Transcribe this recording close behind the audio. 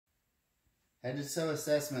Head to toe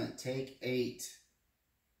assessment, take 8.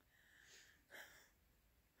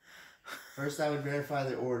 First, I would verify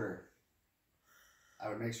the order. I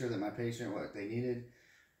would make sure that my patient, what they needed,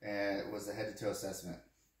 was a head to toe assessment.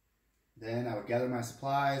 Then I would gather my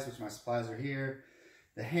supplies, which my supplies are here.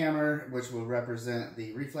 The hammer, which will represent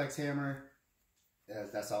the reflex hammer.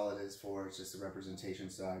 That's all it is for. It's just a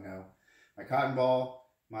representation so I know. My cotton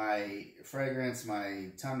ball, my fragrance,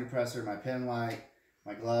 my tongue depressor, my pen light,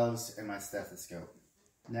 my gloves, and my stethoscope.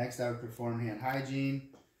 Next, I would perform hand hygiene,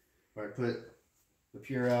 where I put the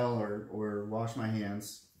Purell or wash my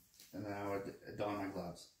hands, and then I would don my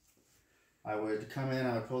gloves. I would come in,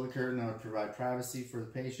 I would pull the curtain, I would provide privacy for the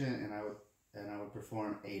patient, and I would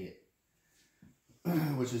perform Aid It,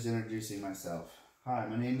 which is introducing myself. Hi,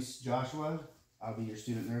 my name is Joshua. I'll be your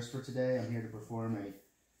student nurse for today. I'm here to perform a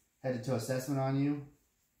head to toe assessment on you.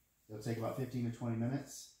 It'll take about 15 to 20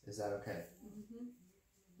 minutes. Is that okay? Mm-hmm.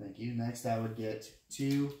 Thank you. Next, I would get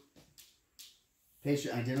 2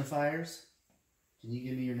 patient identifiers. Can you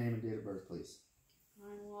give me your name and date of birth, please?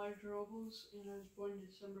 I'm Elijah Robles, and I was born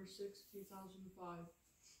December 6, 2005.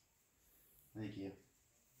 Thank you.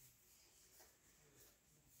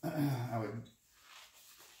 I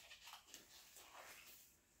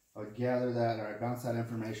would gather that, or I'd bounce that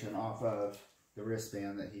information off of the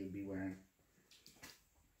wristband that he would be wearing.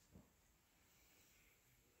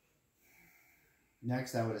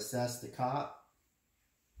 Next, I would assess the COP,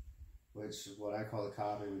 which what I call the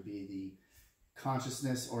COP, it would be the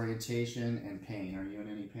consciousness, orientation, and pain. Are you in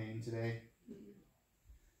any pain today? Mm-hmm.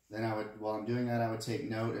 Then I would, while I'm doing that, I would take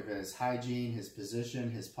note of his hygiene, his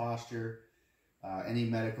position, his posture, any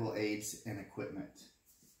medical aids and equipment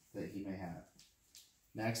that he may have.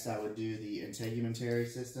 Next, I would do the Integumentary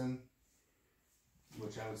System,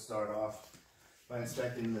 which I would start off by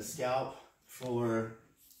inspecting the scalp for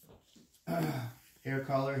hair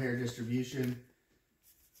color, hair distribution,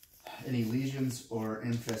 any lesions or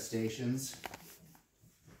infestations.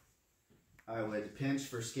 I would pinch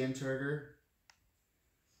for skin turgor.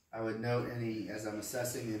 I would note any, as I'm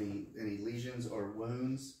assessing any lesions or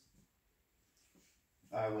wounds.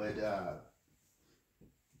 I would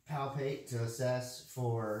palpate to assess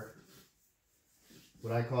for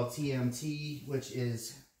what I call TMT, which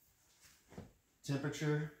is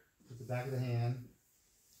temperature with the back of the hand,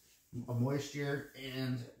 moisture,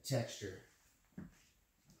 and texture.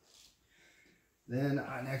 Then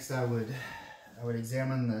next I would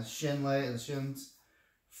examine the shins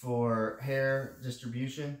for hair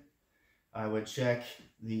distribution. I would check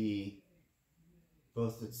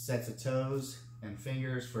both the sets of toes and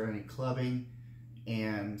fingers for any clubbing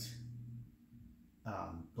and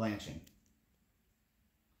blanching.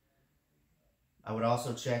 I would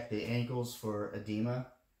also check the ankles for edema.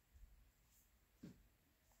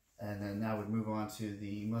 And then I would move on to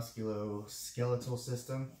the musculoskeletal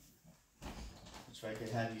system, which I could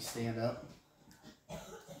have you stand up.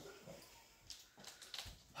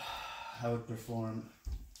 I would perform,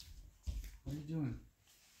 what are you doing?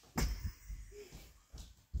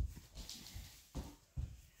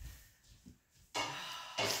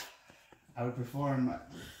 I would perform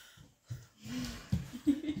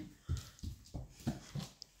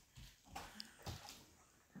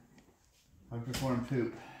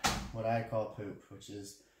poop, what I call poop, which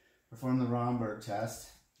is perform the Romberg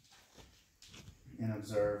test and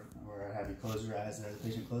observe, where I have you close your eyes. The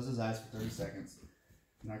patient closes his eyes for 30 seconds.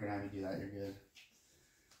 I'm not going to have you do that, you're good.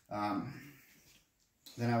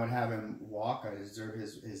 Then I would have him walk. I'd observe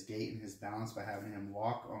his gait and his balance by having him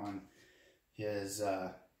walk on his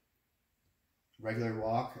regular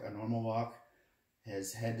walk, a normal walk,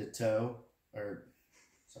 his head to toe,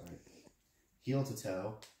 heel to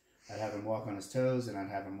toe. I'd have him walk on his toes, and I'd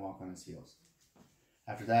have him walk on his heels.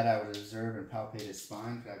 After that, I would observe and palpate his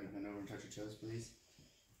spine. Could I have you bend over and touch your toes, please?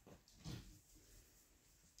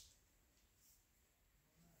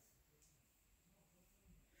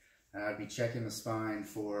 And I'd be checking the spine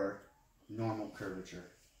for normal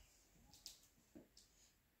curvature.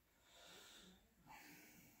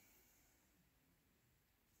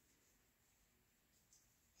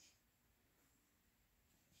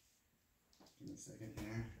 Give me a second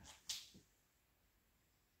here.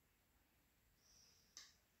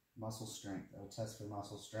 Muscle strength. I would test for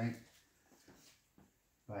muscle strength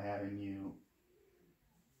by having you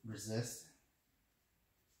resist.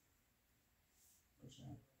 Push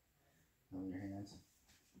down. Lower your hands.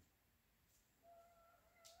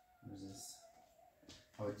 Resist.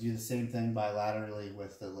 I would do the same thing bilaterally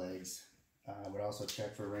with the legs. I would also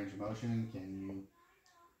check for range of motion. Can you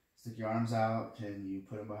stick your arms out? Can you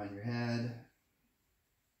put them behind your head?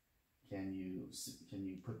 Can you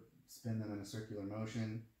spin them in a circular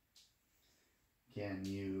motion? Can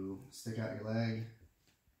you stick out your leg,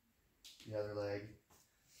 the other leg?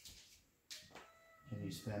 Can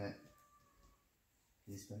you spin it?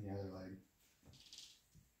 Can you spin the other leg?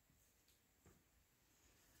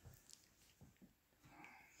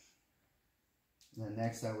 And then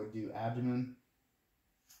next I would do abdomen,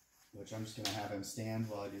 which I'm just going to have him stand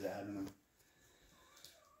while I do the abdomen.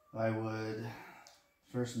 I would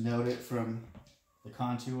first note it from the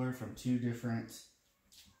contour from two different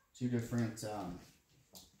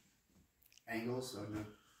angles. So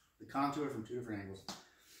the contour from two different angles.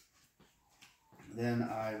 Then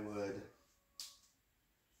I would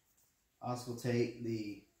auscultate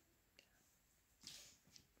the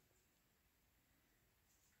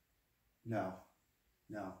no.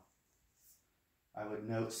 I would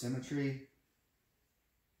note symmetry,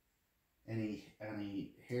 any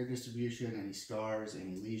hair distribution, any scars,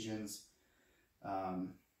 any lesions,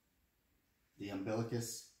 the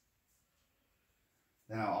umbilicus.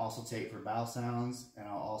 Then I'll also take for bowel sounds, and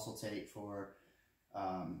I'll also take for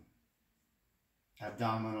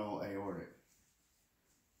abdominal aortic.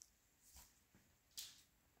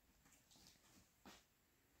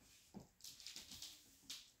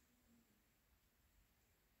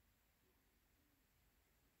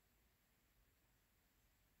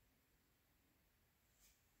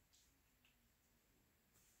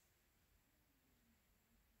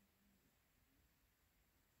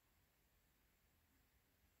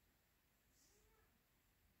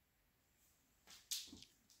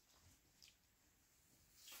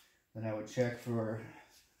 Then I would check for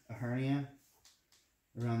a hernia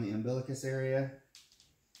around the umbilicus area.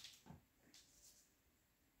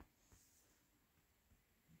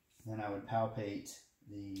 Then I would palpate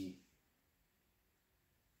the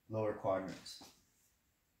lower quadrants.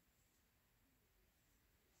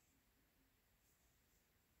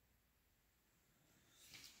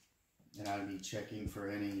 And I would be checking for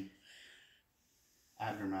any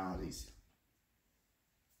abnormalities.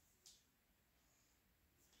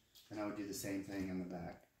 And I would do the same thing in the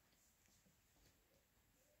back.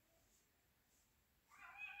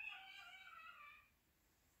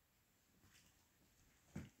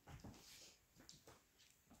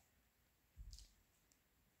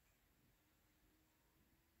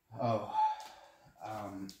 Oh,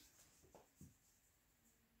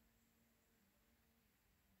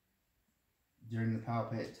 during the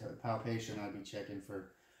palpation, I'd be checking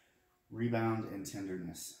for rebound and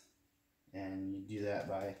tenderness. And you do that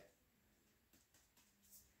by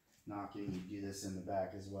knocking. You do this in the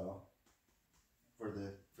back as well for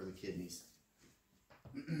the kidneys.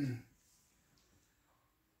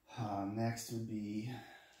 Next would be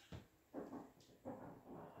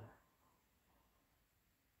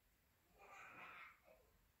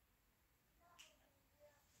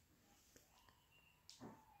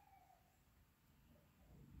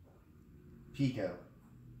Pico,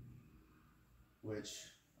 which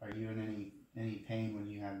are you in any pain when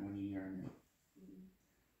you urinate?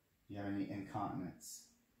 Do you have any incontinence?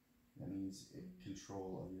 That means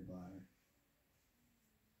control of your bladder.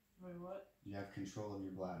 Wait, what? You have control of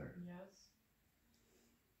your bladder. Yes.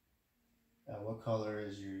 What color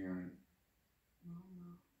is your urine? No.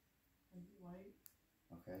 Like white.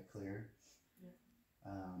 Okay, clear. Yeah.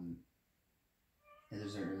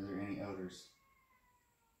 Is there any odors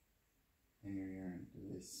in your urine? Do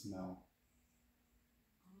they smell?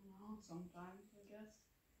 I don't know. Sometimes, I guess.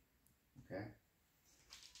 Okay.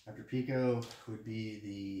 After Pico would be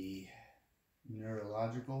the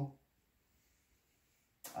neurological.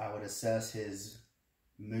 I would assess his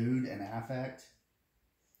mood and affect.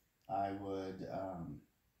 I would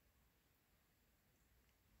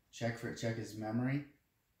check his memory.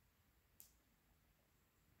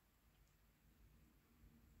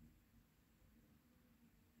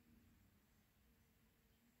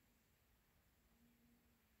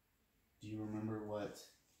 Do you remember what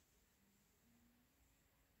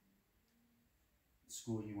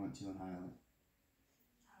school you went to in Highland?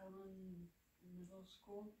 Highland Middle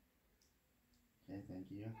School. Okay, thank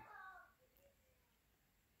you.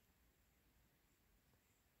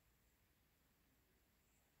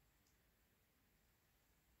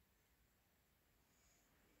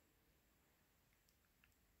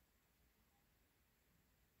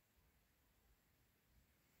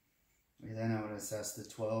 Okay, then I would assess the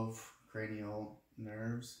 12 cranial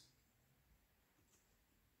nerves.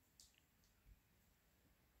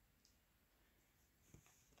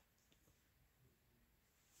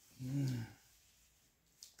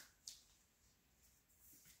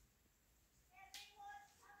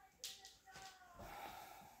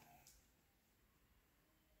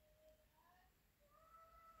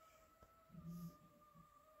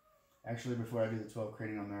 Actually, before I do the 12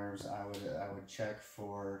 cranial nerves, I would check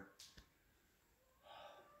for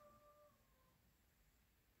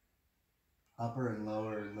upper and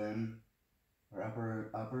lower limb, or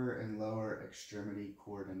upper and lower extremity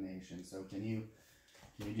coordination. So can you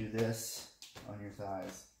do this on your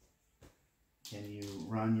thighs? Can you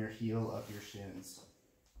run your heel up your shins?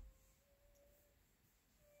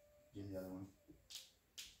 Do the other one.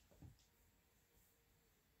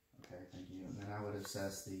 Okay, thank you. And then I would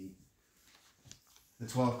assess the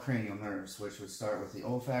 12 cranial nerves, which would start with the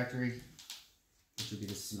olfactory, which would be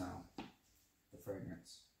the smell, the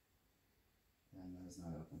fragrance. And that is not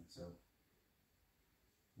open. So,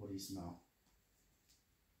 what do you smell?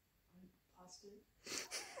 Plastic.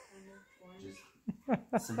 Kind of orange.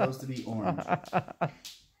 It's supposed to be orange. It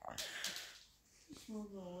smells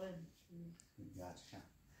the lead. Gotcha.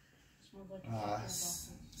 It smells like a doctor's office.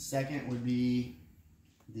 Second would be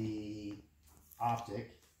the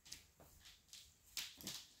optic,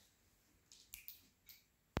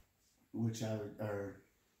 which the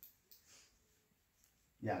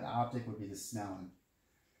optic would be the smelling.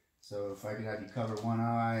 So if I could have you cover one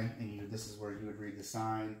eye, and this is where you would read the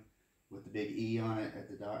sign with the big E on it at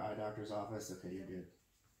the eye doctor's office. Okay, you're good.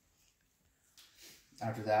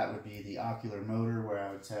 After that would be the ocular motor, where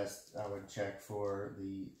I would check for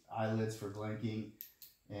the eyelids for blinking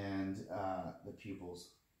and the pupils.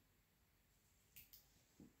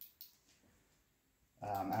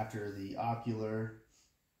 After the ocular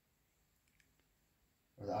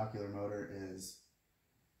motor is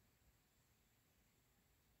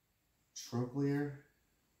trochlear,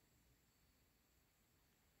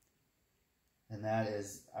 and that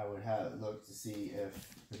is, I would look to see if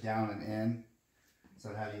the down and in. So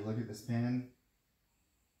I'd have you look at this pin.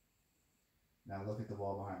 Now look at the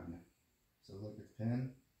wall behind you. So look at the pin,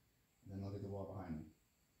 and then look at the wall behind you.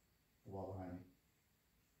 The wall behind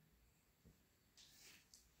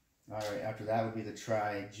you. All right, after that would be the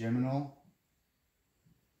trigeminal,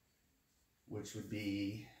 which would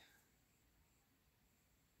be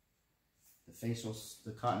the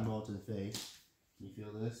cotton ball to the face. Can you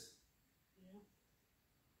feel this? Yeah.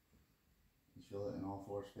 You feel it in all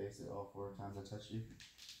four spaces, all 4 times I touched you?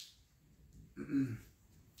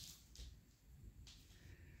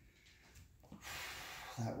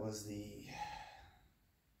 That was the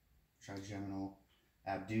trigeminal.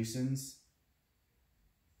 Abducens,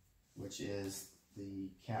 which is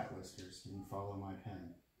the cat whiskers. Can you follow my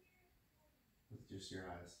pen with just your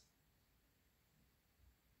eyes?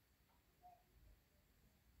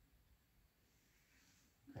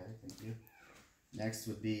 Okay, thank you. Next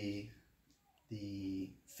would be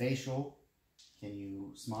the facial. Can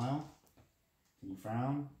you smile? Can you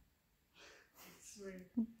frown? It's weird.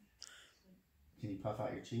 Can you puff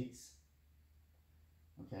out your cheeks?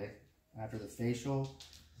 Okay. After the facial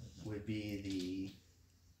would be the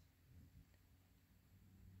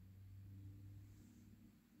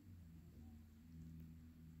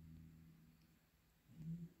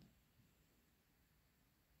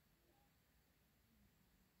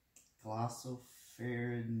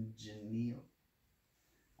glossopharyngeal.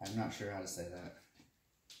 I'm not sure how to say that.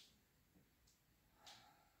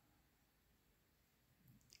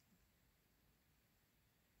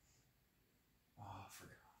 Oh, I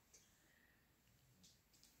forgot.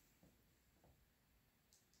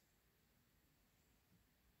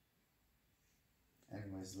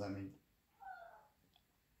 Anyways, let me...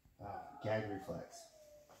 Gag reflex.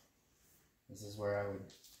 This is where I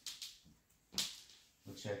would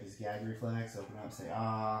check his gag reflex, open up, say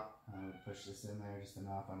ah, and I would push this in there just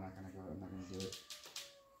enough. I'm not gonna do it.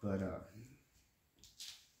 But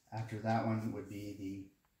after that one would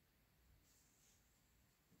be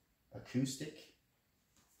the acoustic,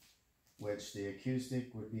 which the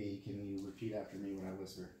acoustic would be, can you repeat after me when I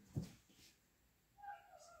whisper?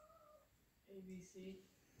 ABC.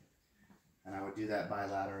 And I would do that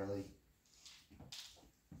bilaterally.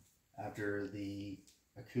 After the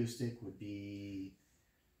acoustic would be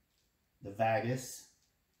the vagus,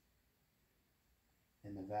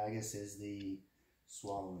 and the vagus is the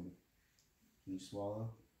swallowing. Can you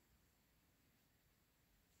swallow?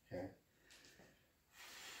 Okay.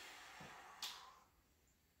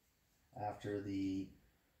 After the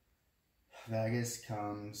vagus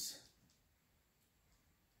comes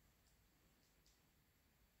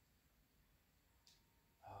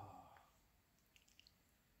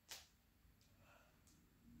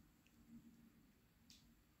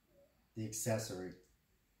the accessory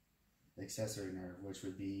nerve, which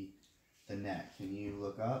would be the neck. Can you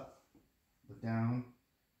look up, look down,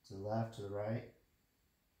 to the left, to the right?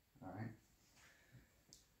 All right.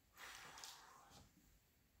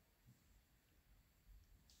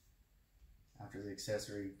 after the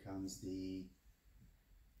accessory comes the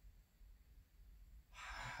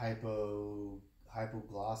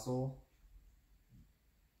hypoglossal.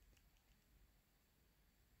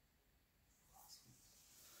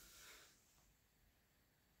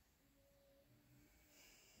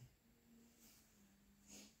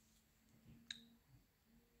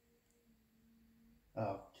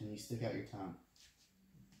 Oh, can you stick out your tongue?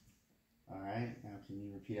 All right, now can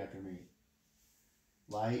you repeat after me?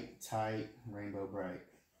 Light, tight, rainbow bright.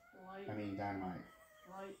 Dynamite.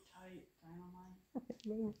 Light, tight,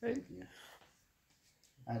 dynamite. Thank you.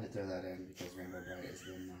 I had to throw that in because rainbow bright has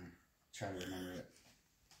been try to remember it.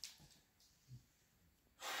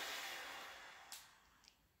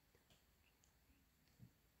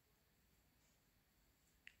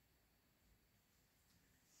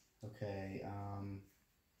 Okay,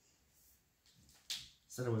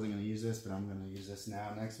 said I wasn't going to use this, but I'm going to use this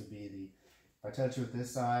now. Next would be if I touch with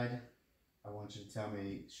this side, I want you to tell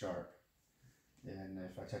me sharp. And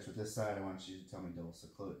if I touch with this side, I want you to tell me dull. So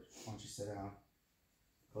why don't you sit down,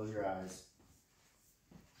 close your eyes,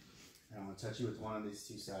 and I'm going to touch you with one of these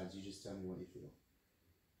two sides. You just tell me what you feel.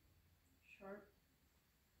 Sharp.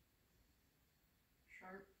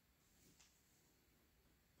 Sharp.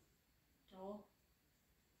 Dull.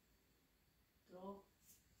 Dull.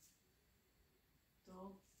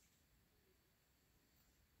 Dull.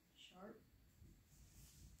 Sharp.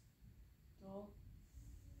 Dull.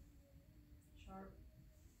 Sharp.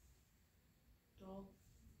 Dull.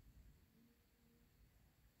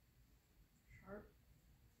 Sharp.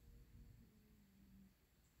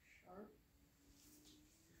 Sharp.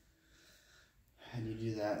 And you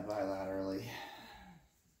do that bilaterally.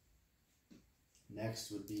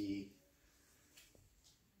 Next would be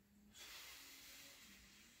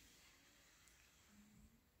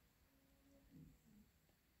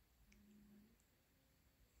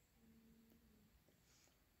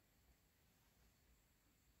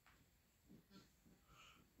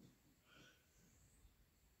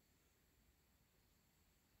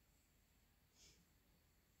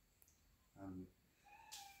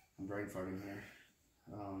I'm brain farting here.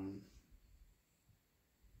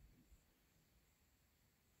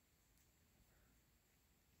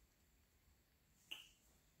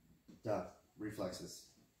 Reflexes.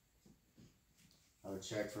 I would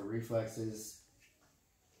check for reflexes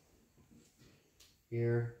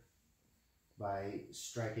here by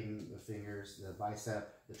striking the fingers, the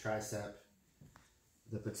bicep, the tricep,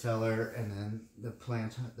 the patellar, and then the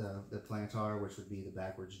plantar, which would be the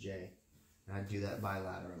backwards J. And I'd do that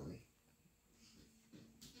bilaterally.